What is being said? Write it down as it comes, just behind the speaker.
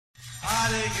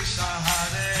Hare Krishna,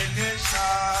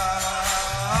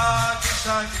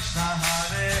 Krishna Krishna,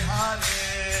 Hare Hare,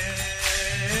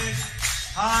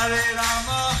 Hare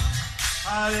Rama,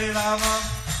 Rama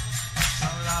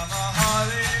Rama,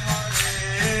 Hare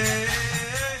Hare.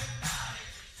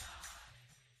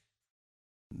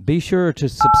 Be sure to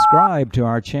subscribe to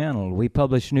our channel. We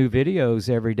publish new videos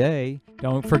every day.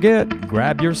 Don't forget,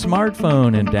 grab your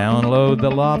smartphone and download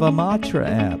the Lava Matra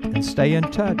app and stay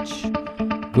in touch.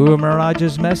 Guru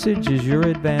Maharaj's message is your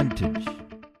advantage.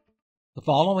 The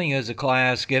following is a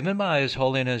class given by His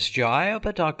Holiness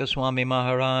Jayapataka Swami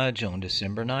Maharaj on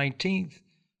December 19th,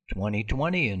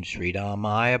 2020 in Srimad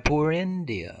Mayapur,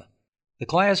 India. The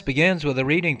class begins with a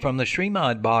reading from the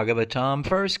Srimad Bhagavatam,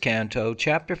 1st Canto,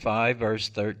 Chapter 5, Verse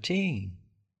 13.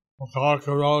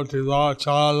 Karoti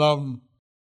Vachalam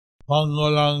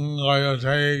Pangulang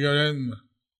Gayategarin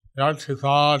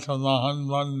Yatkithatamahan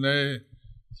Vande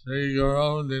Sri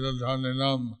Guru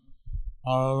Dinadhaninam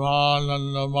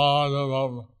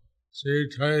Aravanandamadavam Sri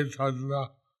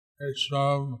Chaitanya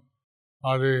Ishram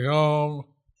Hari Om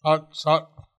Tat Sat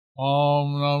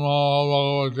Om Namo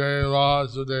Bhagavate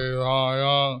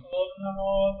Vasudevaya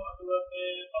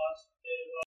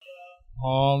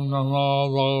Om Namo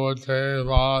Bhagavate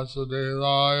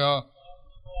Vasudevaya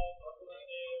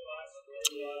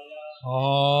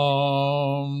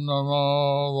Om Namo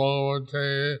Bhagavate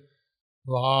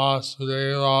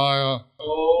Vasudevaya.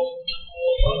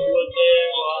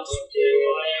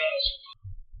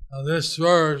 Now this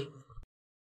verse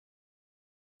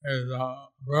is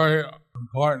very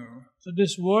important. So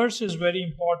this verse is very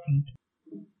important.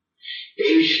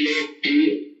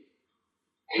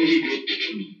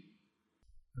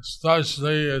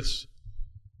 Especially it's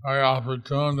very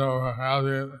opportune that we're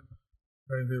having it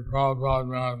in the Prabhupada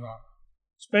Marathon.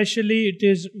 Especially it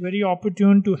is very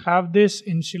opportune to have this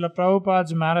in Srila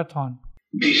Prabhupada's marathon.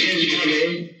 বিশেষভাবে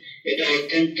এটা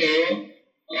অত্যন্ত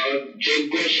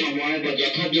যোগ্য সময় বা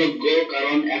যথাযোগ্য,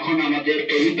 কারণ এখন আমাদের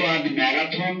প্রভুপাদ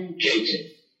ম্যারাথন চলছে।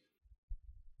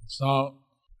 So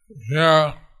here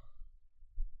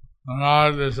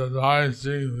Maharaj is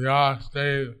advising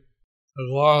Vyasadeva to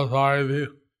glorify the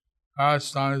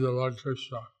pastimes of Lord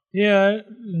Krishna. Here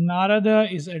Narada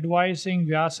is advising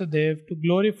Vyasadeva to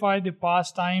glorify the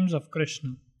pastimes of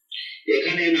Krishna.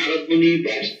 এখানে নারদ মুনি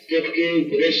ব্যাসদেবকে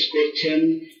উপদেশ করছেন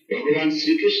ভগবান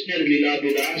শ্রীকৃষ্ণের লীলা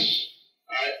বিলাস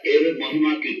এর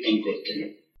মহিমা কীর্তন করতেন।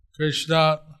 Krishna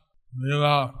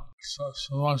লীলা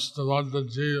সমস্ত বদ্ধ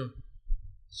জীব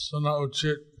শোনা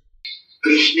উচিত।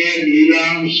 কৃষ্ণের লীলা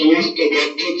সমস্ত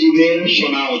বদ্ধ জীবের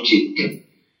শোনা উচিত।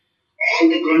 All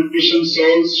the conditioned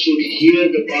souls should hear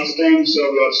the pastimes of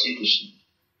Lord Sri Krishna.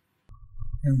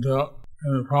 In the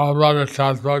Prabhupada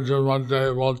Tathvarya Madhya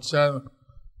বলছেন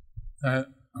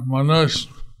মানুষ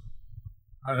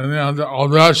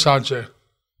অভ্যাস আছে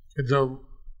কিন্তু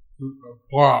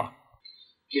পড়া।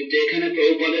 কিন্তু এখানে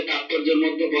প্রভুপাদের তাৎপর্যের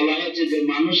মধ্যে বলা হয়েছে যে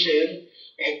মানুষের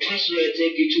অভ্যাস রয়েছে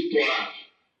কিছু পড়ার।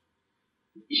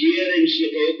 Here in Srila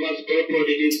Prabhupada's purport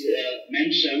it is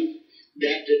mentioned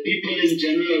that the people in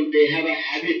general, they have a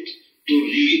habit to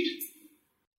read.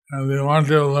 And they want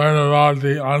to learn about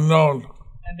the unknown.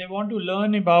 And they want to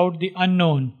learn about the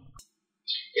unknown.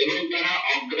 এবং তারা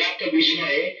অজ্ঞাত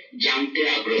বিষয়ে জানতে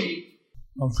আগ্রহী।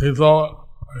 People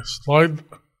exploit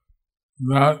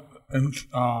that in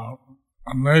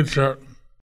nature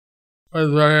with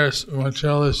various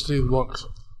materialistic books.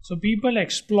 So people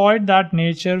exploit that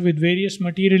nature with various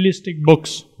materialistic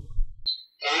books.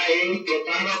 তাই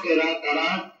প্রতারকেরা তারা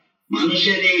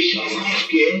মানুষের এই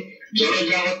স্বভাবকে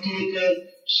জড়জাগতিক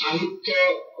সাহিত্য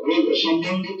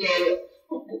সম্বন্ধিত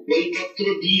বইপত্র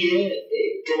দিয়ে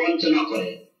প্রবঞ্চনা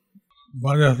করে।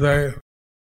 But if they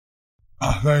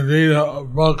read a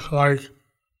book like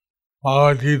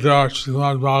Bhagavad Gita or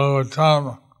Srimad Bhagavatam,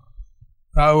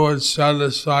 that would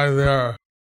satisfy their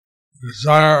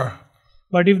desire.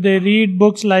 But if they read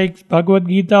books like Bhagavad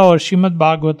Gita or Srimad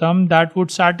Bhagavatam, that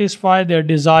would satisfy their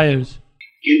desires.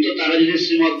 কিন্তু তারা যদি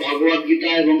শ্রীমদ ভগবত গীতা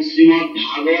এবং শ্রীমদ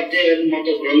ভাগবতের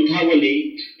মতো গ্রন্থাবলী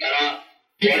তারা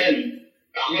পড়েন,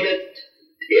 তাহলে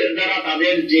এর দ্বারা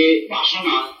তাদের যে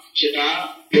বাসনা সেটা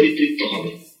পরিতৃপ্ত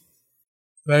হবে।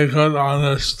 They could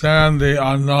understand the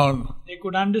unknown. They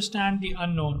could understand the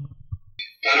unknown.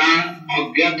 তারা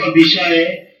অজ্ঞাত বিষয়ে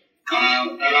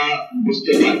তারা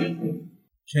বুঝতে পারবেন।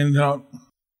 কিন্তু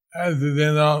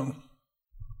একদিন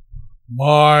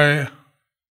ভয়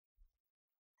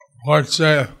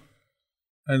হচ্ছে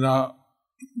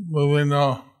বিভিন্ন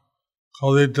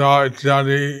কবিতা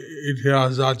ইত্যাদি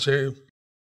ইতিহাস আছে,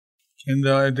 কিন্তু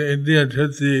এটা ইন্ডিয়া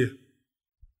ধরতি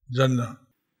জন্য।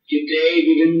 কিন্তু এই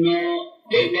বিভিন্ন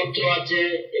বইপত্র আছে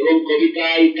এবং কবিতা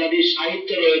ইত্যাদি সাহিত্য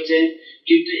রয়েছে,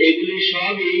 কিন্তু এগুলি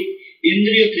সবই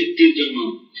ইন্দ্রিয় তৃপ্তির জন্য।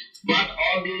 But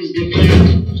all these different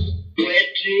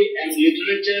poetry and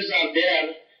literatures are there,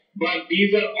 but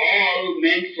these are all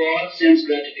meant for sense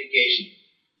gratification.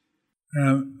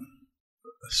 And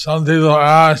some people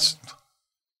asked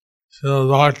Srila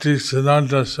Bhakti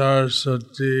Siddhanta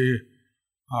Saraswati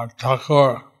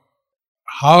Thakur,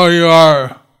 how you are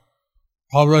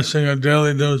publishing a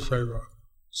daily newspaper?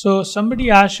 So somebody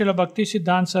asked Srila Bhakti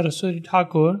Siddhanta Saraswati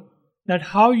Thakur that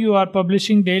how you are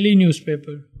publishing daily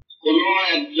newspaper. কোনো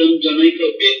একজন জনৈক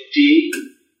ব্যক্তি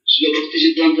শ্রী ভক্তি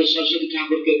সিদ্ধান্ত সরস্বতী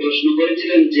ঠাকুরকে প্রশ্ন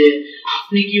করেছিলেন যে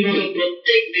আপনি কিভাবে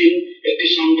প্রত্যেক দিন একটি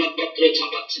সংবাদপত্র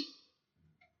ছাপাচ্ছেন?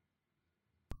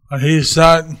 He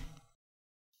said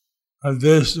that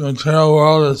this material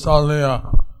world is only a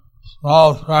small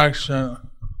fraction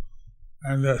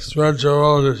and the spiritual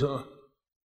world is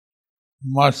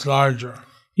much larger.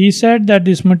 He said that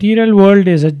this material world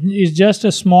is just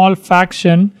a small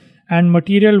fraction and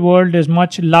material world is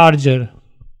much larger.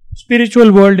 Spiritual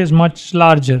world is much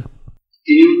larger.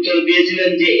 তিনি উত্তর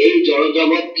দিয়েছিলেন যে এই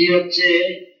জড়জগৎটি হচ্ছে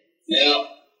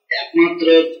একমাত্র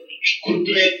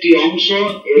ক্ষুদ্র একটি অংশ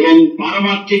এবং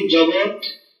পারমার্থিক জগৎ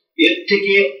এর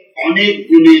থেকে অনেক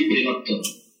গুণে বৃহত্তর।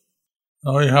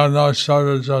 We have no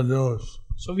shortage of news.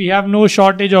 So we have no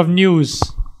shortage of news.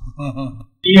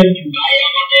 তাই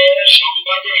আমাদের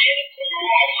সংবাদের কোনো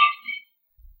অভাব নেই।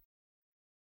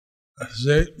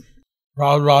 See,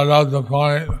 Prabhupada brought up the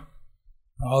point,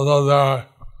 although there are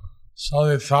so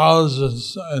many thousands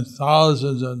and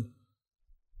thousands of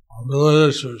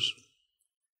literatures,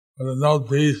 but there's no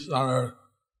peace on earth.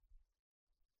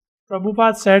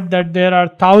 Prabhupada said that there are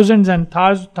thousands and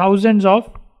thousands of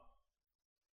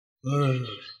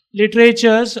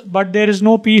literatures, but there is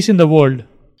no peace in the world.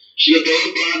 Shri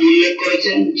Prabhupada উল্লেখ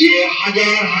করেছেন যে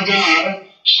হাজার হাজার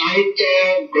সাহিত্য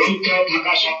গ্রন্থ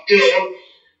থাকা সত্ত্বেও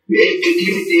এই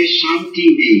পৃথিবীতে শান্তি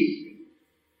নেই।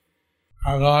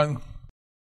 Bhagavan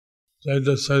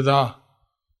Siddha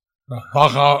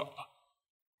Vaka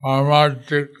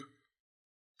Paramatic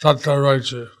Tattva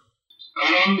রয়েছে।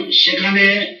 কারণ সেখানে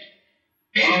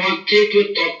পারমার্থিক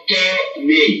তত্ত্ব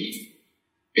নেই,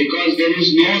 because there is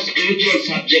no spiritual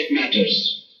subject matters.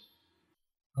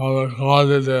 They call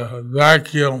it a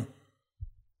vacuum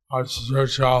of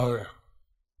spirituality.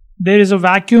 There is a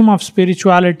vacuum of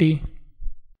spirituality.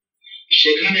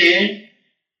 সেখানে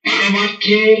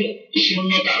পারমার্থের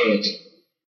শূন্যতা রয়েছে।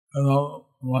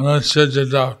 মানুষের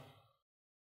যেটা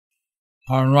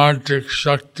পারমার্থিক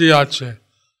শক্তি আছে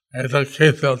এটা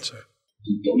খেয়ে ফেলছে।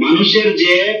 মানুষের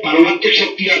যে পারমার্থিক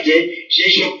শক্তি আছে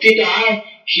সেই শক্তিটা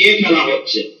খেয়ে ফেলা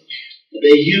হচ্ছে।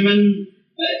 The human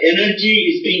energy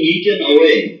is being eaten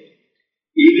away.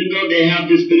 Even though they have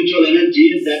the spiritual energy,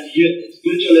 that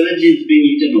spiritual energy is being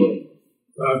eaten away.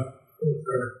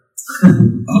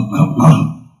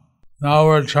 Now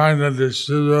we're trying to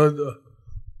distribute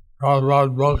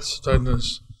Prabhupada books in this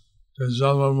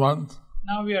December month.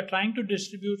 Now we are trying to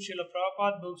distribute Srila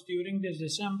Prabhupada books during this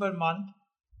December month.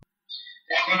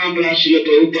 এখন আমরা শ্রীল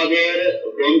প্রভুপাদের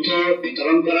গ্রন্থ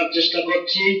বিতরণ করার চেষ্টা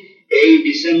করছি এই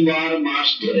December মাস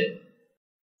ধরে।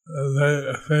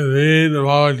 If they read the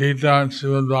Bhagavad Gita and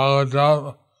Srimad Bhagavatam,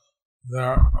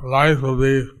 their life will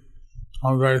be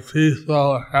very peaceful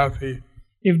and happy.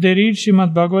 If they read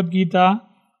Srimad Bhagavad Gita,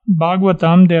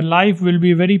 Bhagavatam, their life will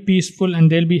be very peaceful and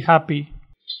they'll be happy.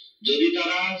 যদি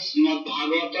তারা শ্রীমদ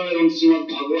ভাগবতম এবং শ্রীমদ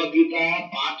ভগবদ গীতা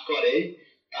পাঠ করে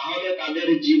তাহলে তাদের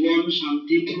জীবন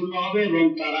শান্তিপূর্ণ হবে এবং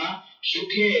তারা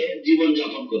সুখে জীবন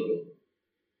যাপন করবে।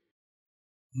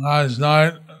 Last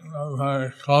night,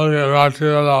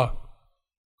 রাত্রিবেলা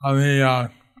আমি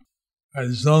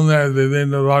জুমে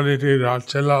বিভিন্ন বাড়িতে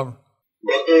যাচ্ছিলাম।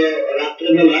 গত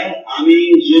রাত্রেবেলায় আমি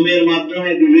জুমের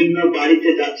মাধ্যমে বিভিন্ন বাড়িতে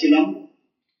যাচ্ছিলাম।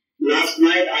 Last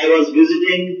night I was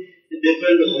visiting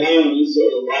different homes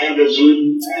via the Zoom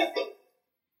app.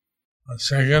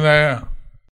 সেখানে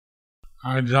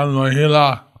একজন মহিলা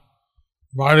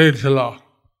বাড়ি ছিল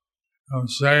এবং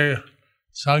সেই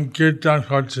সংকীর্তন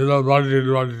করছিল বাড়িতে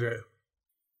বাড়িতে।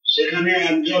 সেখানে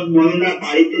একজন মহিলা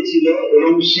বাড়িতে ছিল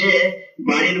এবং সে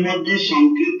বাড়ির মধ্যে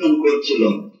সংকীর্তন করছিল।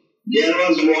 There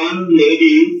was one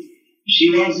lady, she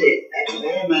was at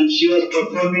home and she was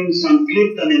performing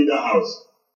Sankirtan in the house.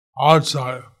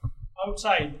 Outside.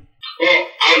 Outside. Oh,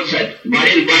 outside.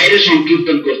 বাড়ির বাইরে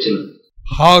সংকীর্তন করছিলেন।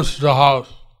 House to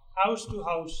house. House to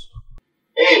house.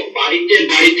 Oh, বাড়িতে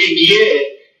বাড়িতে গিয়ে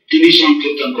তিনি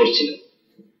সংকীর্তন করছিলেন।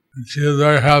 And she was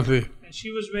very happy. And she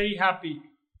was very happy.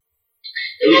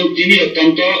 এবং তিনি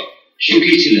অত্যন্ত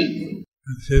সুখী ছিলেন।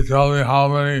 And she told me how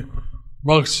many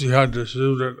books she had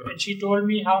distributed. And she told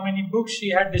me how many books she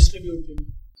had distributed.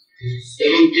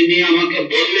 এবং তিনি আমাকে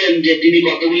বললেন যে তিনি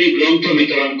কতগুলি গ্রন্থ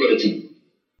বিতরণ করেছেন।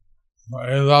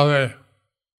 এইভাবে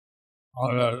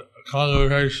আমাদের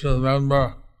congregation member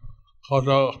কত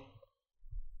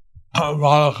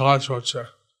ভালো কাজ হচ্ছে।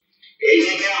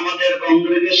 এইভাবে আমাদের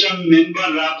কংগ্রেগেশন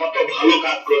মেম্বাররা কত ভালো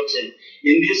কাজ করছে।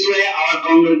 In this way our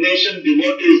congregation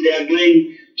devotees they are doing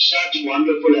such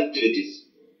wonderful activities.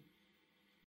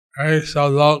 এই সব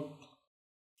লোক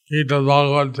গীতা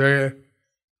ভাগবত থেকে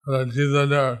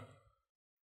জীবনের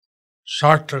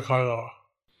সার্থক হলো।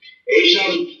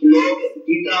 এইসব লোক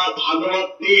গীতা ভাগবত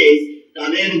পেয়ে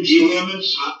তাদের জীবনের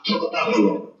সার্থকতা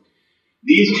হলো।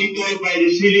 These people by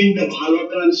receiving the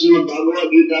Bhagavatam and Srimad Bhagavad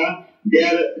Gita they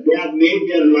have made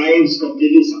their lives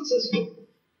completely successful.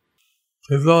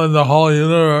 People in the whole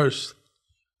universe,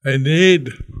 they need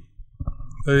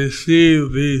to receive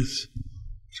these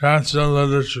transcendental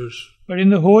literatures. But in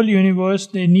the whole universe,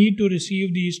 they need to receive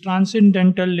these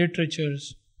transcendental literatures.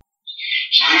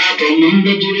 সারা ব্রহ্মাণ্ড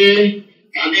জুড়ে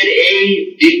তাদের এই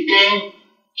দিব্য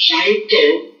সাহিত্য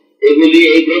এগুলি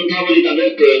এই গ্রন্থাবলী তাদের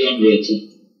প্রয়োজন রয়েছে।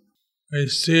 They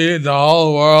see the whole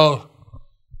world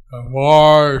of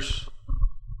wars,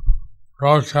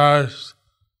 protests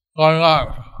going on.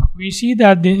 We see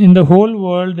that in the whole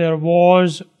world there are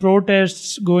wars, protests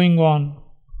going on.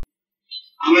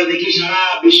 আমরা দেখি সারা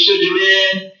বিশ্ব জুড়ে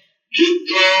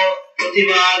যুদ্ধ,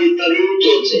 প্রতিবাদ ইত্যাদি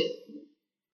চলছে।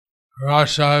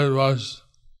 Russia was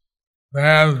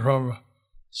banned from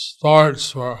sports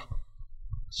for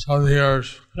some years.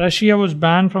 Russia was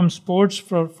banned from sports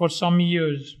for some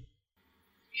years.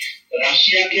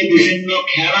 রাশিয়াকে বিভিন্ন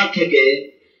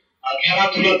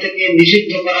খেলাধুলা থেকে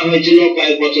নিষিদ্ধ করা হয়েছিল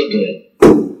কয়েক বছর ধরে।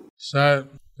 Said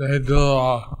they do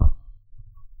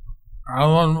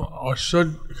এমন ওষুধ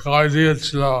খাওয়াই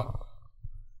দিয়েছিল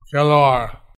খেলোয়াড়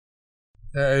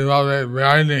এইভাবে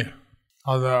বেআইনি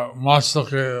তাদের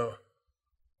মস্তকে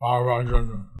পাওয়ার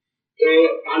জন্য। তো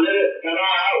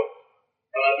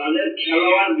তাদের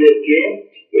খেলোয়াড়দেরকে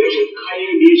ওষুধ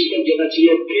খাইয়ে দিয়েছিল যেটা ছিল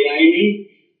বেআইনি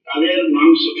তাদের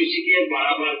মাংসপেশিকে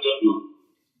বাড়াবার জন্য।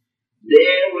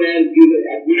 They were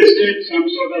administered some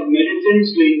sort of medicines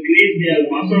to increase their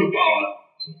muscle power,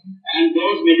 and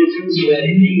those medicines were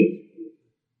illegal.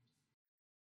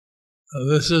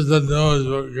 This is the news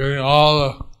we're getting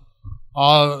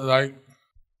all like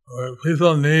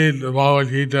people need the Bhagavad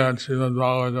Gita and Srimad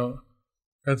Bhagavatam.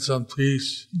 Get some peace.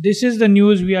 This is the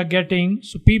news we are getting.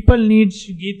 So people need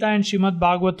Gita and Srimad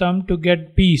Bhagavatam to get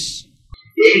peace.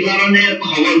 এই ধরনের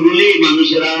খবরগুলি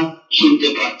মানুষেরা শুনতে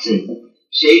পাচ্ছে।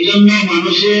 সেই জন্য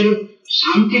মানুষের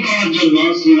শান্তি পাওয়ার জন্য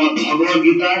শ্রীমদ্ ভগবদ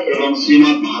গীতা এবং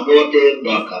শ্রীমদ্ ভাগবতের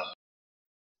দরকার।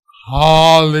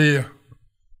 All the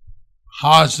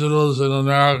hospitals in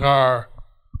America are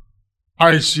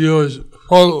ICUs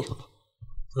full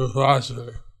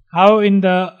capacity. How in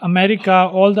the America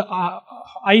all the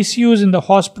ICUs in the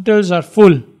hospitals are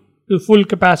full to full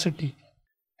capacity.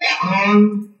 এখন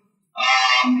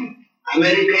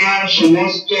আমেরিকার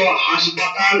সমস্ত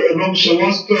হাসপাতাল এবং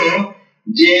সমস্ত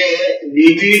যে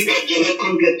নিবিড়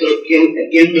পর্যবেক্ষণ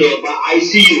কেন্দ্র বা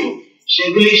আইসিইউ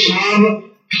সেগুলি সব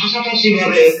ঠাসাঠাসি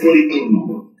ভাবে পরিপূর্ণ।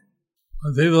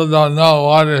 People don't know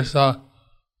what is the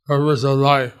purpose of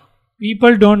life.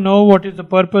 People don't know what is the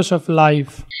purpose of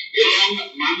life. এবং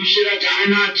মানুষেরা জানে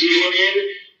না জীবনের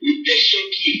উদ্দেশ্য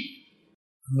কি।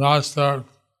 Thus they're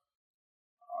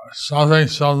suffering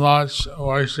so much,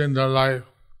 wasting their life.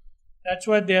 That's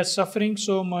why they are suffering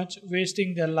so much, wasting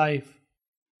their life.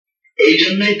 এই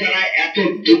জন্যই তারা এত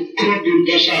দুঃখ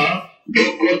দুর্দশা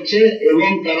ভোগ করছে এবং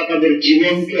তারা তাদের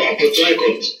জীবনকে অপচয়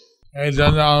করছে। এই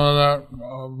জন্য আমাদের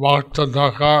ভক্ত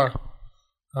দরকার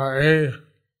এই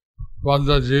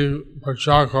বদ্ধজীব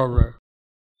প্রচার করবে।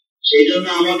 সেই জন্য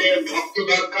আমাদের ভক্ত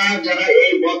দরকার যারা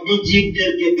এই বদ্ধ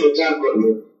জীবদেরকে প্রচার করবে।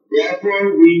 Therefore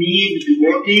we need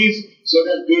devotees so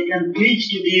that they can preach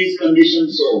to these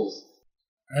conditioned souls.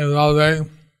 এইভাবে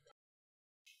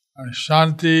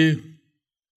শান্তি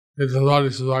দিতে পারে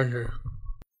সবাইকে।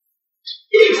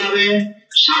 এইভাবে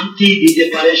শান্তি দিতে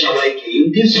পারে সবাইকে। In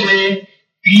this way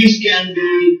peace can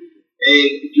be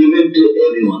given to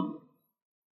everyone.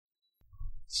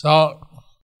 So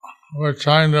we're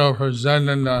trying to present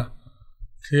in the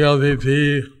TLVP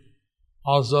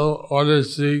also what is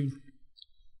the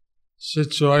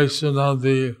situation of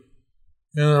the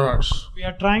universe. We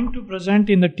are trying to present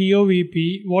in the TOVP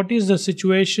what is the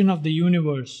situation of the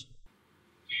universe.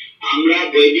 আমরা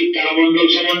বৈদিক তারামণ্ডল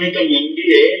সমন্বিত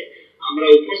মন্দিরে আমরা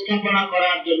উপস্থাপনা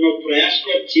করার জন্য প্রয়াস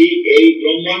করছি এই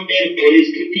ব্রহ্মাণ্ডের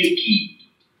পরিস্থিতি কি।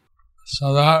 So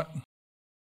that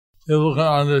people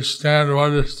can understand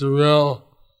what is the real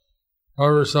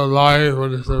purpose of life,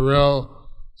 what is the real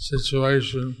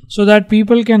situation. so that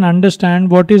people can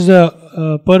understand what is the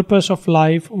purpose of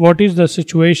life, what is the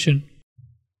situation.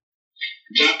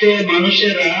 যাতে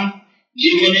মানুষেরা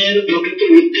জীবনের প্রকৃত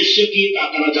উদ্দেশ্য কি তা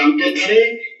তারা জানতে পারে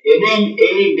এবং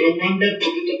এই ব্রহ্মাণ্ডের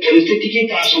প্রকৃত পরিস্থিতি কি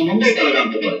তা সম্বন্ধে তারা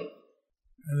জানতে পারে।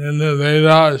 And in the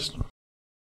Vedas,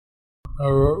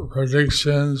 there were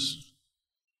predictions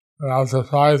that after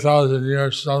 5,000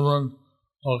 years, someone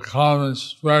will come and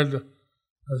spread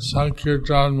the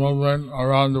Sankirtan movement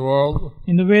around the world.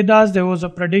 In the Vedas, there was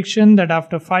a prediction that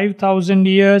after 5,000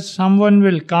 years, someone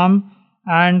will come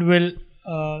and will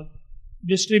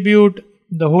distribute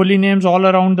the holy names all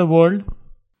around the world.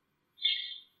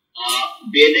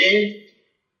 বেদে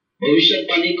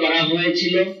ভবিষ্যৎবাণী করা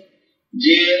হয়েছিল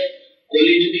যে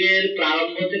কলিযুগের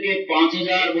প্রারম্ভ থেকে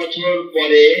 5,000 বছর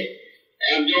পরে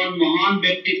একজন মহান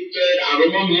ব্যক্তিত্বের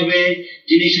আগমন হবে,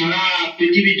 যিনি সারা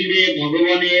পৃথিবী জুড়ে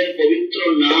ভগবানের পবিত্র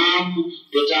নাম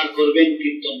প্রচার করবেন,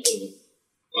 কীর্তন করবেন।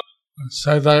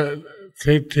 সেটা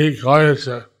ঠিক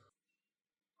হয়েছে।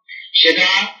 সেটা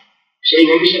সেই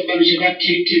ভবিষ্যৎবাণী সেটা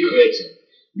ঠিক হয়েছে।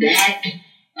 That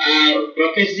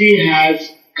prophecy has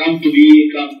come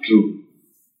true.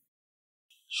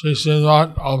 Sri Srimad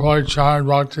Abhay Charan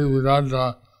Bhakti Vedanta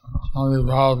Swami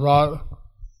Prabhupada,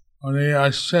 when he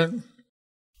sent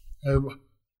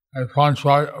a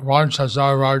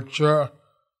Panchazar Rajya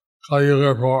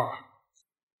Kaliyugapur.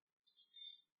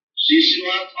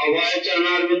 শ্রীশ্রীমৎ অভয়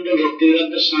চরণারবিন্দ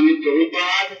ভক্তিবেদান্ত স্বামী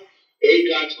প্রভুপাদ এই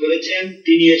কাজ করেছেন।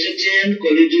 তিনি এসেছেন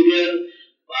কলিযুগের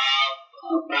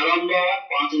প্রারম্ভ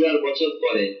 5,000 বছর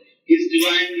পরে। His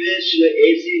Divine Grace Srila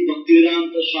A.C.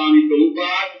 Bhaktivedanta Swami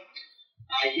Prabhupada,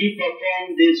 he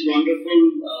performed this wonderful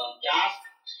task.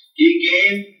 He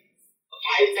came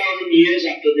 5,000 years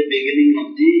after the beginning of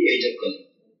the age of Kali.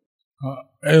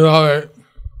 এইভাবে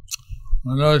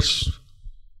মানুষ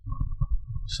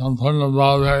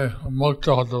সম্পূর্ণভাবে মুক্ত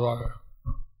হতে পারে।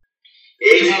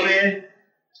 এইভাবে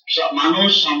মানুষ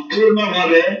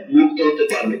সম্পূর্ণভাবে মুক্ত হতে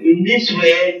পারবে। In this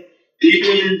way,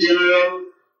 people in general,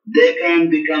 they can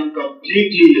become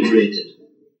completely liberated.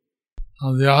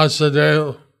 On the Vyasadeva,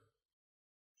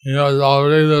 he was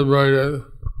already liberated.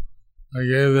 I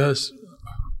gave this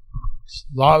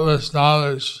spotless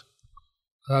knowledge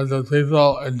that the people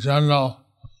in general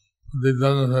would be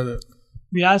benefited.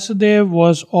 Vyasadeva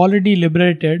was already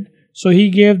liberated, so he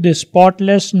gave this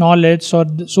spotless knowledge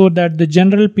so that the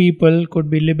general people could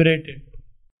be liberated.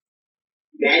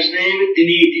 Vyasdev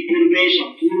তিনি ইতিপূর্বে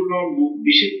সম্পূর্ণ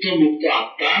বিশুদ্ধ মুক্ত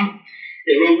আত্মা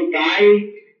এবং তাই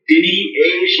তিনি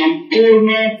এই সম্পূর্ণ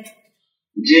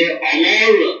যে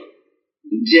অমল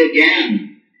যে জ্ঞান,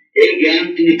 এই জ্ঞান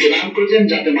তিনি প্রদান করেছেন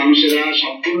যাতে মানুষেরা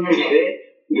সম্পূর্ণভাবে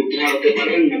উদ্ধার হতে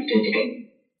পারেন, মুক্ত হতে পারেন।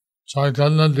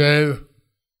 Chaitanya Dev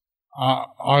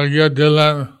আজ্ঞা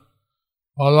দিলেন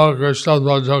বলো কৃষ্ণ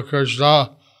ভজ কৃষ্ণ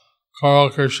কর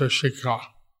কৃষ্ণ শিক্ষা।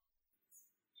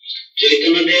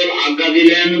 চৈতন্যদেব আজ্ঞা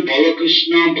দিলেন বল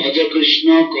কৃষ্ণ ভজ কৃষ্ণ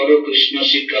কর কৃষ্ণ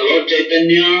শিক্ষা। Lord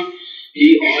Chaitanya, he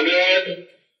ordered,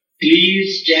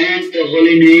 please chant the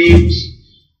holy names,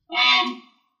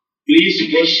 please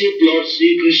worship Lord Sri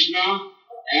Krishna,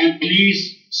 and please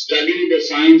study the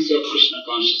science of Krishna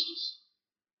consciousness.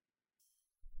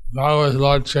 That was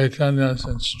Lord Chaitanya's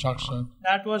instruction.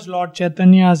 That was Lord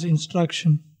Chaitanya's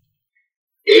instruction.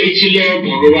 এই ছিল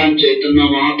ভগবান চৈতন্য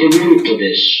মহাপ্রভুর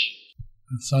উপদেশ।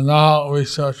 So now we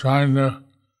are trying to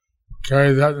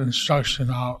carry that instruction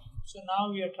out. So now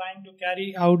we are trying to carry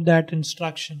out that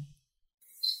instruction.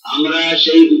 আমরা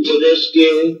সেই উপদেশকে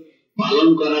পালন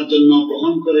করার জন্য,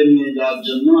 বহন করে নিয়ে যাওয়ার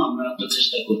জন্য আমরা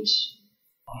প্রচেষ্টা করছি।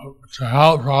 To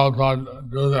help Prabhupada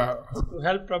do that. To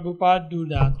help Prabhupada do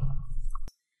that.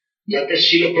 যাতে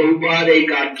শিল প্রভুপাদ এই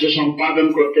কার্য সম্পাদন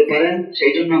করতে পারেন,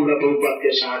 সেই জন্য আমরা প্রভুপাদকে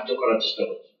সাহায্য করার চেষ্টা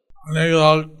করছি। অনেক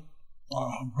লোক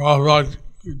প্রভুপাদ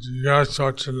জিজ্ঞাসা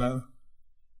করছিলেন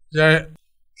যে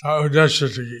তার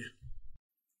উদ্দেশ্যটা কি।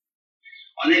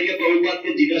 অনেকে প্রভুপাদকে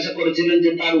জিজ্ঞাসা করেছিলেন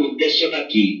যে তার উদ্দেশ্যটা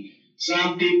কি।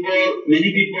 Many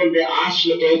people, they asked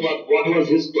Prabhupada what was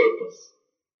his purpose.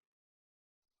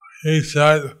 He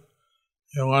said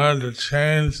he wanted to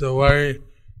change the way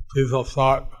people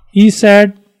thought. He said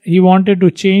he wanted to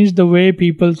change the way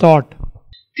people thought.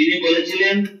 তিনি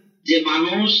বলেছিলেন যে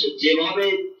মানুষ যেভাবে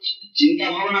চিন্তা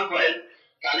ভাবনা করেন,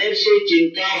 তাদের সেই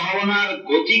চিন্তা ভাবনার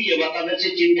গতিকে বা তাদের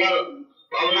সেই চিন্তা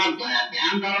ভাবনার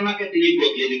ধ্যান ধারণাকে তিনি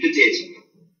বদলে দিতে চেয়েছেন।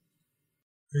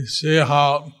 We see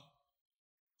how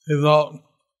people,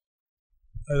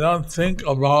 they don't think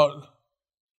about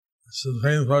the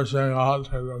Supreme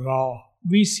Personality at all.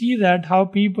 We see that how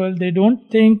people, they don't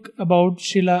think about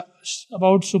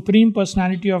Supreme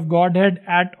Personality of Godhead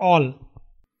at all.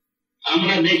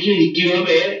 আমরা দেখি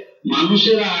কিভাবে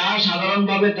মানুষেরা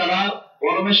সাধারণভাবে তারা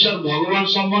পরমেশ্বর ভগবান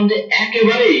সম্বন্ধে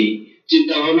একেবারেই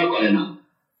চিন্তা ভাবনা করে না।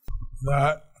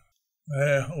 that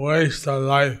they waste their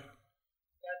life.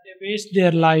 That they waste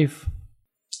their life.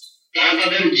 তারা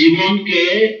তাদের জীবনকে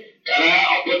তারা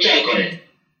অপচয় করে।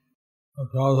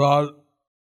 Prabhupada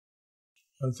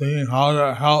was thinking how to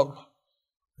help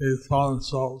these fallen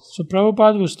souls. So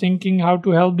Prabhupada was thinking how to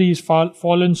help these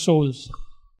fallen souls.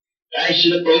 তাই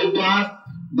শ্রীল প্রভুপাদ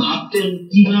ভাবতেন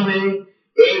কিভাবে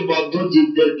এই বদ্ধ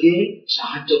জীবদেরকে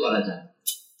সাহায্য করা যায়।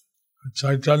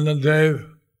 Chaitanya Dev,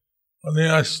 उन्हें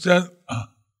अस्तित्व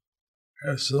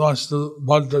समस्त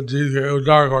बद्ध जीव के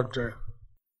उद्धार करते।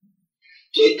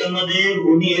 চৈতন্যদেব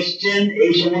উনি এসেছেন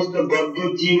এই সমস্ত বদ্ধ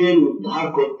জীবের উদ্ধার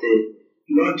করতে।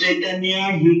 Lord Chaitanya,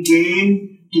 he came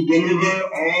to deliver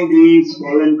all these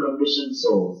fallen conditioned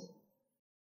souls.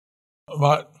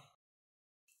 But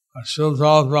Srila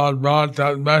Prabhupada brought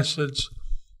that message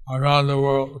around the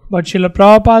world. But Srila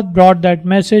Prabhupada brought that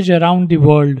message around the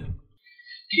world.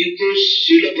 কিন্তু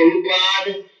শ্রীল প্রভুপাদ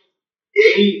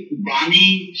এই বাণী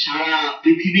সারা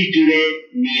পৃথিবী জুড়ে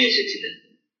নিয়ে এসেছিলেন।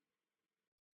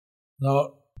 Now,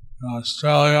 in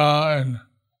Australia and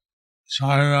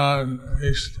China and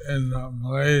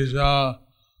Malaysia,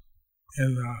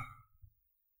 in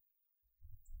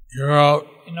Europe,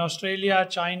 In Australia,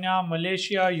 China,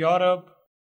 Malaysia, Europe,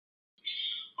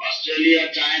 Australia,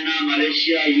 China,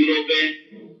 Malaysia, ইউরোপে,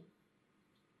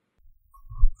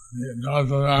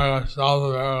 North America, South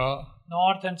America,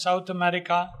 North and South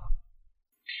America,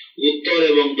 উত্তর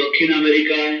এবং দক্ষিণ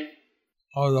আমেরিকায়,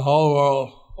 over the whole world,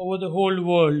 over the whole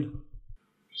world,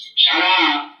 সারা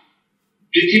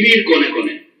পৃথিবীর কোণে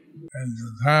কোণে, in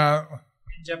Japan,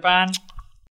 Japan,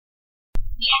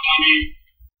 জাপানে,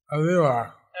 everywhere.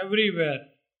 everywhere.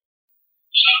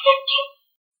 সর্বত্র।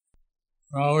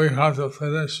 Now we have to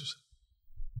finish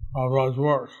Prabhupada's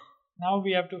work. Now we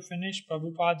have to finish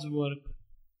Prabhupada's work.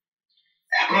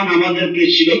 এখন আমাদেরকে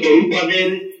শ্রীল প্রভুপাদের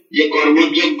যে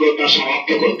কর্মযোগ্যতা সমাপ্ত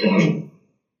করতে হবে।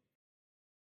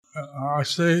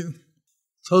 Actually,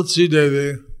 Tulsi Devi,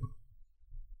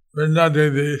 Vrinda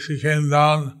Devi, she came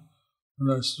down from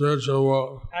the spiritual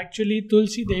world. Actually,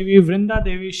 Tulsi Devi, Vrinda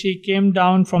Devi, she came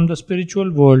down from the spiritual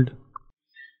world.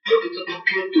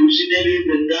 প্রকৃতপক্ষে তুলসী দেবী,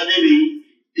 বৃন্দা দেবী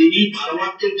তিনি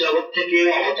পারমার্থিক জগৎ থেকে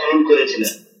অবতরণ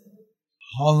করেছিলেন।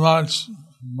 How much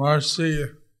mercy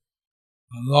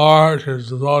the Lord, His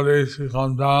devotees, who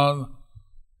come down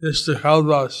just to help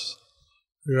us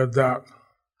to get that.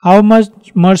 How much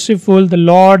merciful the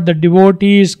Lord, the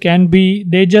devotees can be.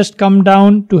 They just come down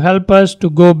to help us to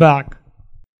go back.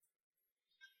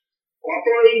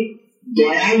 কতই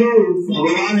দয়ালু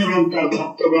ভগবান এবং তার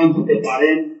ভক্তগণ হতে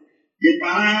পারেন যে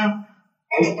তারা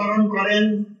অবতরণ করেন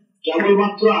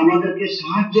কেবলমাত্র আমাদেরকে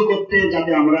সাহায্য করতে,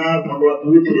 যাতে আমরা ভগবত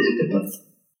ধামে ফিরে যেতে পারি।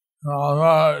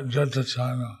 আমরা যেতে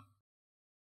চাই না।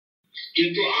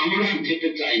 কিন্তু আমরা যেতে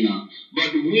চাই না,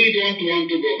 but we don't want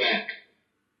to go back.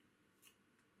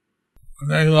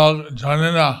 অনেক লোক জানে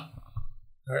না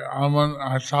যে এমন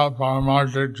একটা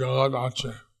পারমার্থিক জগৎ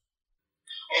আছে।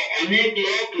 অনেক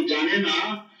লোক জানে না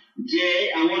যে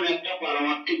এমন একটা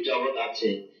পারমার্থিক জগৎ আছে।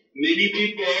 Many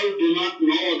people do not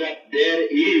know that there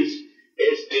is a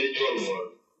spiritual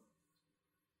world.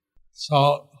 So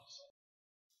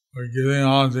we're giving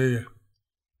on the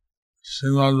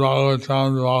Srimad Bhagavatam,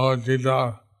 Bhagavad Gita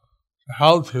to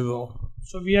help people.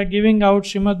 So we are giving out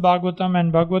Srimad Bhagavatam and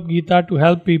Bhagavad Gita to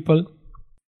help people.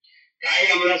 তাই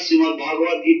আমরা শ্রীমদ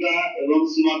ভাগবত গীতা এবং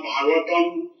শ্রীমদ ভাগবতম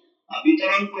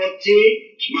বিতরণ করছি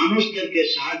মানুষদেরকে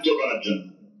সাহায্য করার জন্য।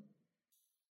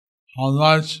 How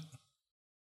much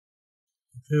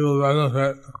people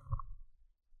benefit,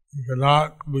 you cannot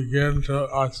begin to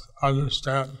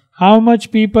understand. How much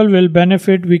people will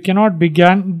benefit, we cannot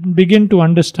begin to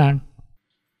understand.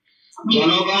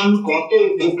 জনগণ কত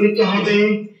উপকৃত হবে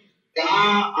তা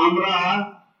আমরা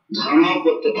ধারণা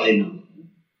করতে পারি না।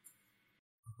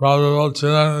 Prabhupada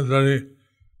বলছিলেন যদি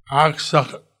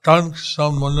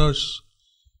 1 মানুষ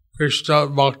কৃষ্ণ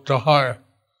ভক্ত হয়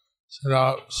সেটা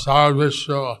সারা বিশ্ব,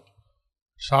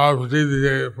 সারা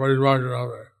পৃথিবীতে পরিবর্তন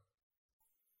হবে।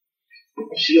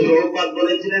 শ্রী প্রভুপাদ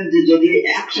বলেছিলেন যে যদি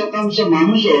 1%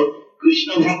 মানুষও কৃষ্ণ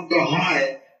ভক্ত হয়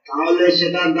তাহলে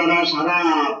সেটার দ্বারা সারা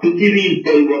পৃথিবীর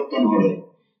পরিবর্তন হবে।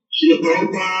 Shri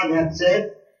Prabhupada had said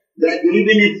that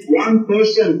even if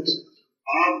 1%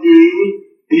 of the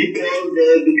people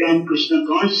they become Krishna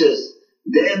conscious,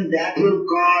 then that will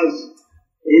cause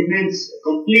immense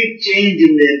complete change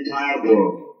in the entire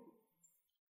world.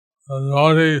 The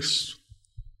devotees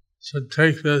should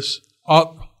take this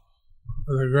up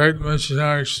with a great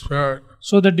missionary spirit.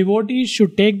 So the devotees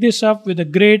should take this up with a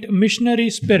great missionary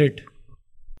spirit.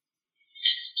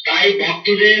 তাই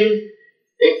ভক্তদের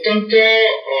অত্যন্ত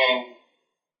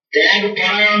ত্যাগ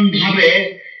পরায়ণ ভাবে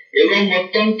এবং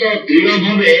অত্যন্ত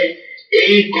দৃঢ়ভাবে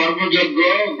এই কর্মযজ্ঞ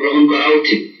গ্রহণ করা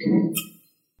উচিত।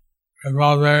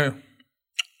 এভাবে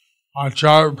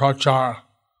আচার প্রচার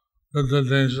দুটো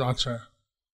জিনিস আছে।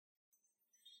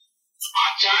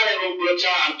 আচার এবং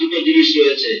প্রচার দুটো জিনিস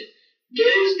রয়েছে।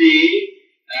 There is the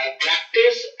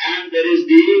practice and there is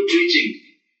the preaching.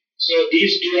 So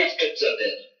these two aspects are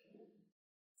there.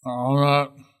 আমরা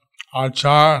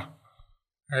আচার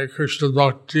এই কৃষ্ণ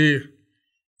ভক্তি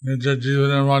নিজের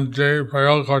জীবনের মধ্যে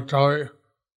প্রয়োগ করতে হয়।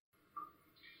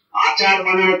 আচার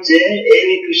মানে হচ্ছে এই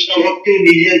কৃষ্ণ ভক্তি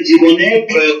নিজের জীবনে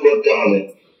প্রয়োগ করতে হবে।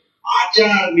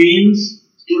 আচার means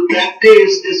to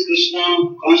practice this Krishna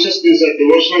consciousness or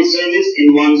devotional service in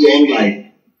one's own life.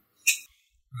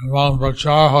 এবং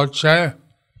প্রচার হচ্ছে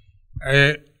এই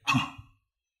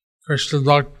কৃষ্ণ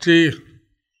ভক্তি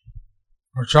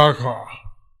প্রচার করা।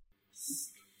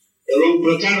 এবং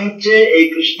প্রচার হচ্ছে এই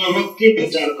কৃষ্ণ ভক্তি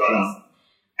প্রচার করা।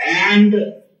 And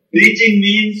preaching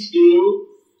means to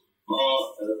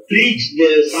preach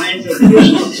the science of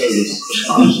devotional service.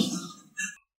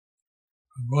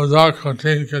 বোঝা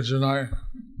কঠিন কিছু নয়।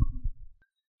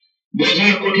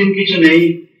 বোঝার কঠিন কিছু নেই।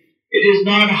 It is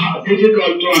not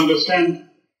difficult to understand.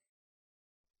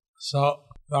 So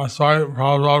that's why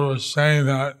Prabhupada was saying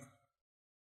that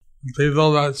people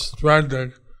that spread the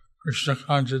Krishna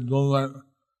conscious movement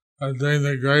are doing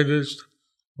the greatest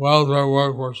welfare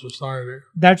work for society.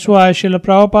 That's why Srila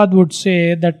Prabhupada would say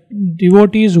that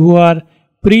devotees who are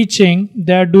preaching,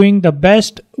 they are doing the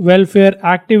best welfare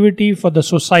activity for the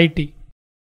society.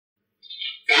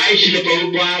 তাই শ্রীল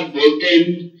প্রভুপাদ বলতেন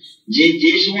যে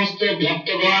যে সমস্ত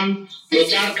ভক্তগণ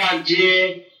প্রচার কার্যে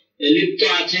লিপ্ত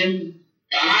আছেন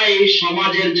তারা এই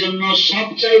সমাজের জন্য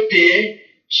সবচাইতে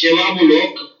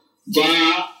সেবামূলক বা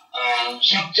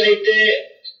সবচাইতে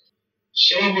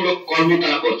সেবামূলক কর্ম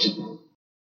তারা করছেন।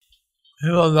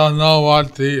 People don't know what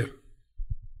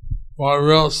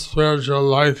real spiritual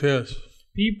life is.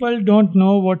 People don't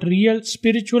know what real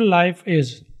spiritual life is.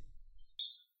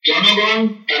 জনগণ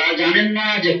তারা জানেন না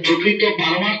যে প্রকৃত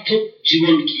পারমার্থিক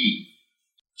জীবন কি।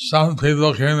 Some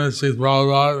people came to see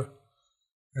Prabhupada.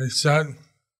 They said,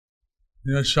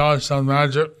 show us some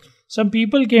magic. Some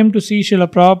people came to see Srila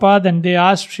Prabhupada and they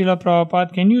asked Srila Prabhupada,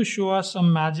 can you show us some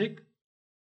magic?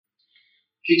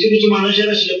 কিছু কিছু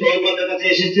মানুষেরা শ্রীল প্রভুপাদের কাছে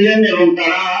এসেছিলেন এবং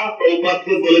তারা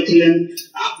প্রভুপাদকে বলেছিলেন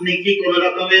আপনি কি কোন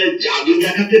রকমের জাদু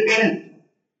দেখাতে পারেন?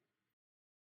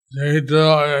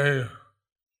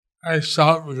 I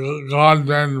saw God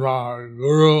then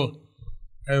Guru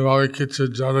এভাবে কিছু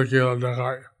জাদু খেলা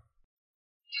দেখায়।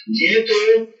 যেহেতু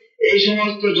এই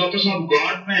সমস্ত যত সব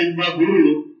গডম্যান বা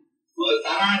গুরু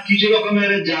তারা কিছু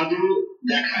রকমের জাদু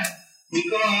দেখায়।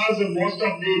 Because most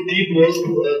of the people,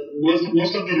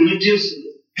 most of the religious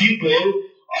people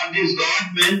or these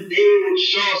godmen, they would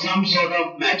show some sort of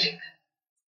magic.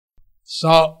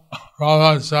 So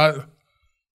Prabhupada said,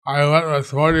 I went with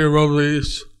 40 rupees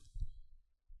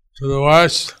to the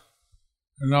west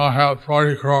and now I have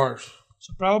 40 crores. So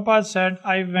Prabhupada said,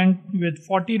 I went with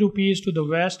 40 rupees to the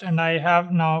west and I have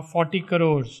now 40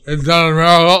 crores. Is that a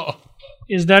miracle?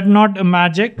 Is that not a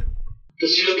magic? তো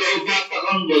শ্রীল প্রভুপাদ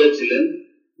তখন বলেছিলেন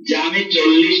যে আমি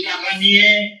 40 টাকা নিয়ে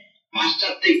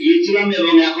পাশ্চাত্যে গিয়েছিলাম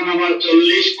এবং এখন আমার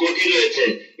 40 কোটি রয়েছে,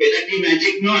 এটা কি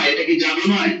ম্যাজিক নয়? এটা কি জাদু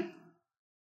নয়?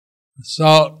 So,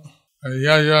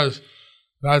 yes,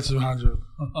 that's magic.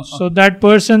 So that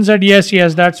person said, yes,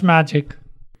 that's magic.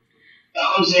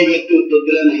 তখন সেই ব্যক্তি উত্তর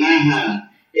দিলেন হ্যাঁ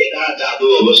এটা জাদু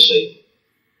অবশ্যই।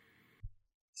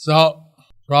 So,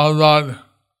 Prabhupada,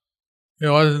 he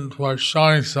wasn't for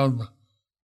showing some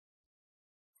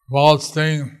false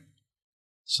thing,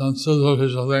 some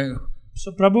superficial thing. So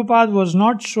Prabhupada was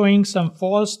not showing some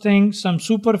false thing, some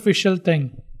superficial thing.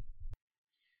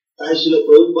 তাই ছিল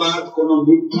প্রভুপাদ কোনো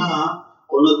মিথ্যা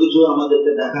কোনো কিছু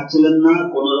আমাদেরকে দেখাচ্ছিলেন না,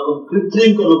 কোন রকম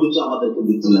কৃত্রিম কোনো কিছু আমাদেরকে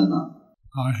দিচ্ছিলেন না।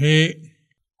 He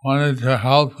wanted to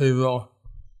help people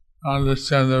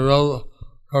understand the real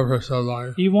purpose of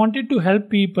life. He wanted to help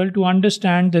people to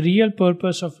understand the real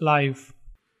purpose of life.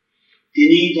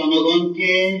 তিনি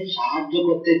জনগণকে সাহায্য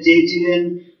করতে চেয়েছিলেন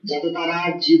যাতে তারা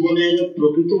জীবনের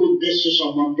প্রকৃত উদ্দেশ্য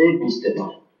সম্বন্ধে বুঝতে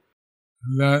পারে।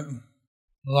 That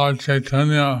Lord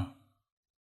Chaitanya,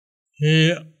 he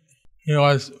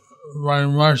was very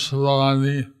merciful on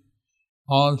the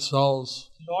fallen souls.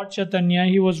 Lord Chaitanya,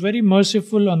 he was very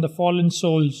merciful on the fallen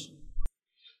souls.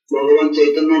 ভগবান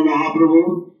চৈতন্য মহাপ্রভু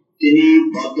তিনি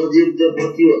বদ্ধজীবদের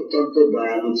প্রতি অত্যন্ত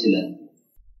দয়ালু ছিলেন।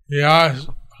 He asked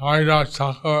Haridas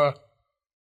Thakur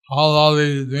how all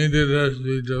these needed to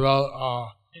be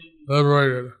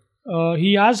liberated.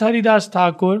 He asked Haridas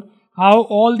Thakur how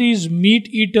all these meat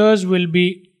eaters will be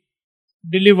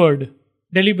delivered.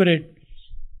 deliberate.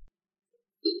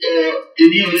 তো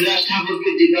তিনি হরিদাস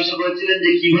ঠাকুরকে জিজ্ঞাসা করেছিলেন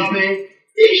যে কিভাবে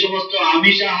এই সমস্ত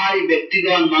আমিষাহারী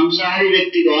ব্যক্তিগণ, মাংসাহারী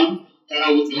ব্যক্তিগণ তারা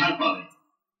উদ্ধার পাবে।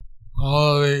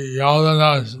 All the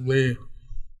Yavanas be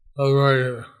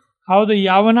liberated. How the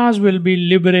Yavanas will be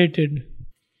liberated.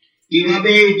 কিভাবে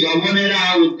এই যবনেরা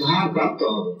উদ্ধার প্রাপ্ত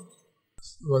হবে।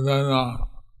 But then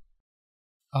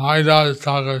Haridas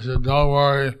Thakur said, don't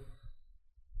worry,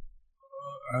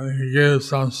 and he gave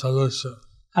some solution.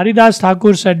 Haridas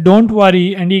Thakur said, don't worry,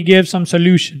 and he gave some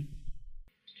solution.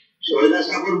 Haridas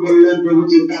ঠাকুর বললেন প্রভু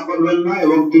চিন্তা করবেন না,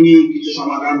 এবং তিনি কিছু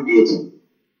সমাধান দিয়েছেন।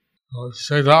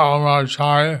 Sita Amar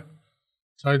Chai,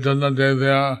 Chaitanya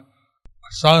Devya,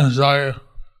 Sansai,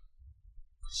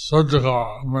 Sudhaka,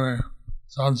 মানে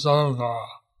সংসার করা।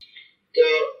 তো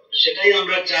সেটাই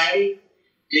আমরা চাই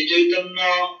যে চৈতন্য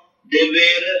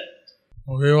দেবের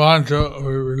We want to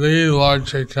relieve Lord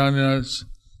Chaitanya's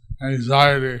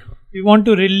anxiety. We want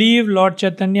to relieve Lord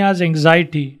Chaitanya's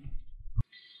anxiety.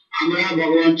 আমরা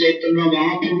ভগবান চৈতন্য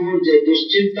মহাপ্রভুর যে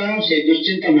দুশ্চিন্তা, সেই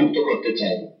দুশ্চিন্তা মুক্ত করতে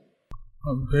চাই।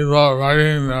 People are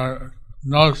writing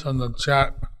notes on the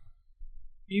chat.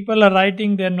 People are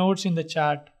writing their notes in the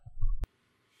chat.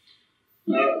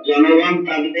 জনগণ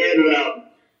তাদের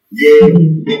যে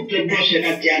বক্তব্য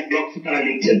সেটা চ্যাট বক্সে তারা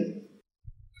লিখছেন।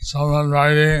 Someone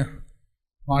writing,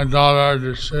 my daughter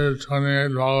distributed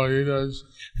 28 Bhagavad-gitas.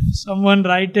 Someone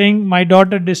writing, my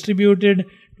daughter distributed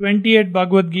 28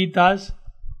 Bhagavad Gitas.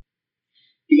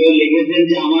 কেউ লিখেছেন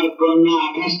যে আমার কন্যা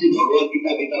 28টি ভগবত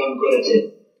গীতা বিতরণ করেছে।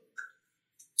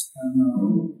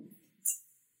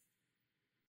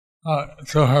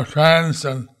 To her friends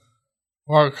and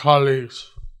work colleagues.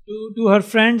 To her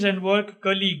friends and work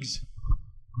colleagues.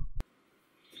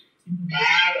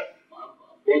 তার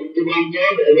বন্ধু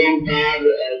বান্ধব এবং তার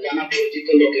জানা পরিচিত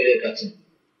লোকেদের কাছে।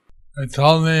 They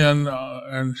told me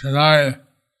in Chennai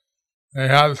they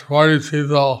had 40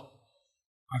 people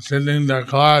attending their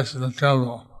class in the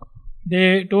temple. They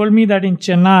told me that in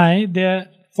Chennai there are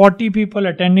 40 people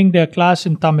attending their class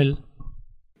in Tamil.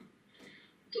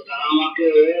 তো তারা আমাকে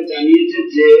জানিয়েছে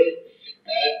যে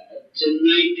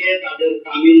চেন্নাইতে তাদের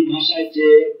তামিল ভাষায় যে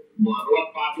ভাগবত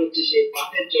পাঠ হচ্ছে সেই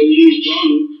পাঠে 40 জন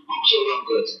অংশগ্রহণ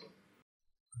করেছে।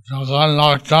 যখন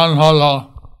লকডাউন হলো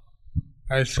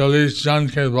এই 40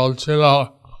 জনকে বলছিল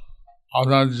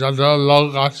আপনার যত লোক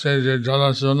আছে যে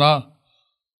জানাশোনা,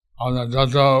 আপনার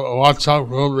যত হোয়াটসঅ্যাপ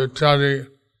গ্রুপ ইত্যাদি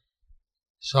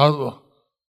সব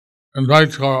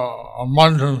ইনভাইট করো,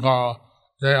 আমন্ত্রণ করো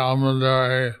যে আমাদের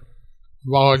এই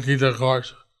ভগবদ্গীতা কোর্স।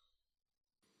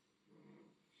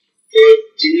 তো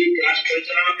যিনি ক্লাস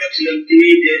পরিচালনা করছিলেন তিনি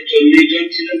যে 40 জন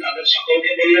ছিলেন তাদের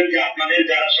সকলকে বললেন যে আপনাদের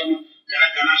যারা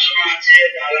জানাশোনা আছে,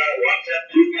 যারা হোয়াটসঅ্যাপ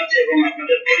গ্রুপ আছে এবং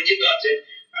আপনাদের পরিচিত আছে,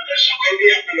 তাদের সকলকে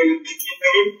আপনারা উদ্বুদ্ধ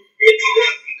করুন এই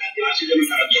ভগবত গীতা ক্লাসে যেন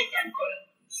তারা যোগদান করেন।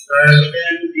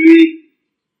 Then the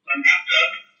conductor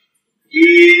he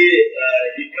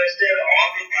requested all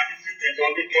the participants,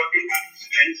 all the 40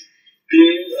 participants, to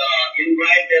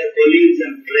invite their colleagues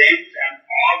and friends and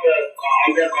all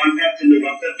their contacts in the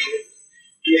WhatsApp group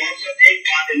to also take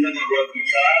part in the Bhagavad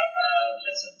Gita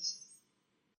lessons.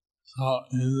 So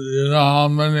you know how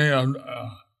many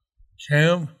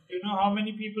came? You know how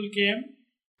many people came?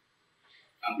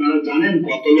 আপনারা জানেন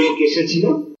কত লোক এসেছিল?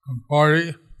 40?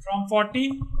 From 40?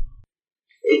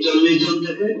 এই 40 জন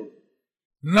থেকে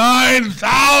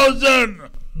 9,000!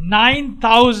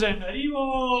 9,000!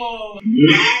 Haribol!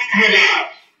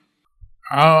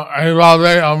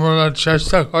 এইভাবে আমরা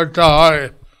চেষ্টা করতে হয়,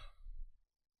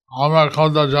 আমার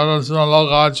কত জানাশোনা লোক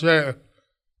আছে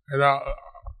এটা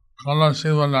কোনো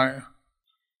সীমা নাই।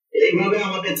 এইভাবে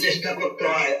আমাদের চেষ্টা করতে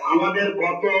হয়, আমাদের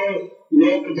কত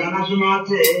লোক জানাশোনা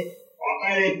আছে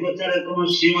অতএব এই প্রচারের কোনো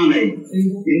সীমা নেই।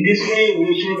 In this way we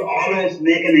should always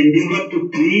make an endeavor to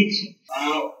preach.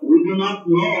 We do not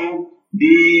know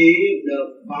the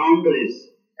boundaries.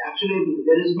 Actually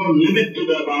there is no limit to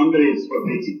the boundaries for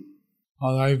preaching.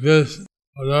 Like this,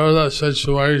 whatever the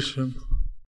situation,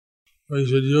 we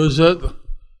should use it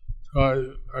to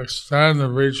extend the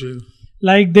preaching.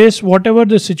 Like this, whatever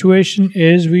the situation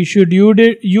is, we should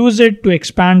use it to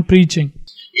expand preaching.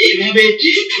 এইভাবে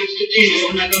যে পরিস্থিতি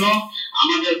হোক না কেন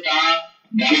আমাদের তা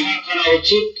ব্যবহার করা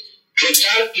উচিত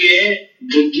প্রচারকে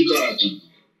বৃদ্ধি করার জন্য।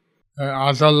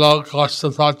 এত লোক কষ্ট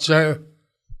পাচ্ছে,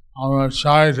 আমরা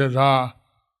চাই যে তা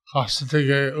কষ্ট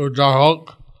থেকে উদ্ধার হোক,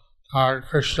 আর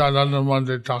কৃষ্ণানন্দের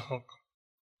মধ্যে থাকুক।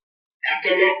 এত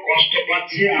লোক কষ্ট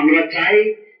পাচ্ছে, আমরা চাই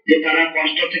যে তারা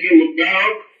কষ্ট থেকে উদ্ধার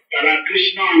হোক, তারা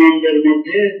কৃষ্ণ আনন্দের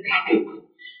মধ্যে থাকুক।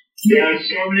 There are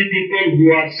so many people who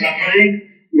are suffering.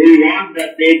 We want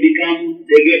that they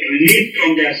get relief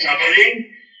from their suffering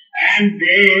and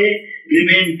they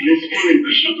remain blissful in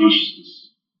Krishna consciousness.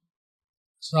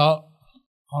 So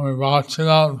আমি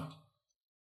ভাবছিলাম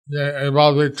যে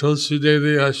এভাবে তুলসী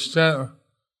দেবী আসছেন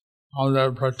আমাদের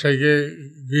প্রত্যেকে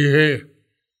গৃহে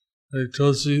এই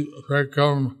তুলসী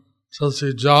প্রেক্ষম তুলসী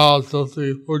জল তুলসী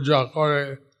পূজা করে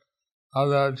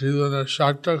তাদের জীবনের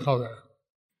সার্থক হবে।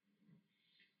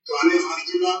 তো আমি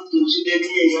ভাবছিলাম তুলসী দেবী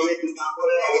এইভাবে কৃপা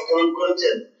করে অবতরণ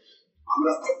করেছেন,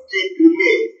 আমরা প্রত্যেক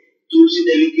গৃহে তুলসী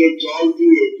দেবীকে জল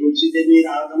দিয়ে তুলসী দেবীর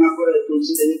আরাধনা করে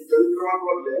তুলসী দেবীর পরিক্রমা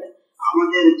করলে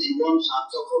আমাদের জীবন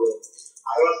সার্থক হবে।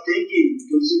 I was thinking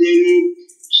Tulsi Devi,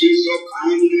 she is so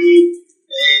kindly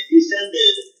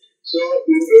descended. So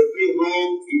in every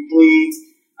home, if we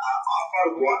offer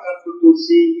water to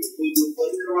Tulsi, if we do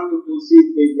parikrama to Tulsi, if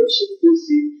we worship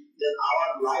Tulsi, then our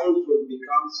life will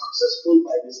become successful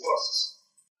by this process.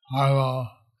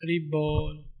 Hari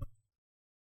Bol.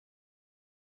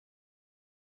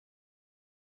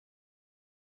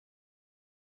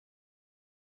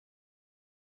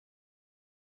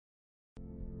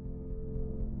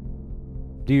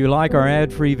 Do you like our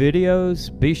ad-free videos?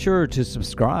 Be sure to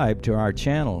subscribe to our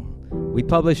channel. We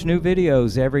publish new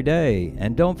videos every day,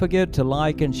 and don't forget to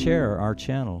like and share our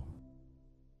channel.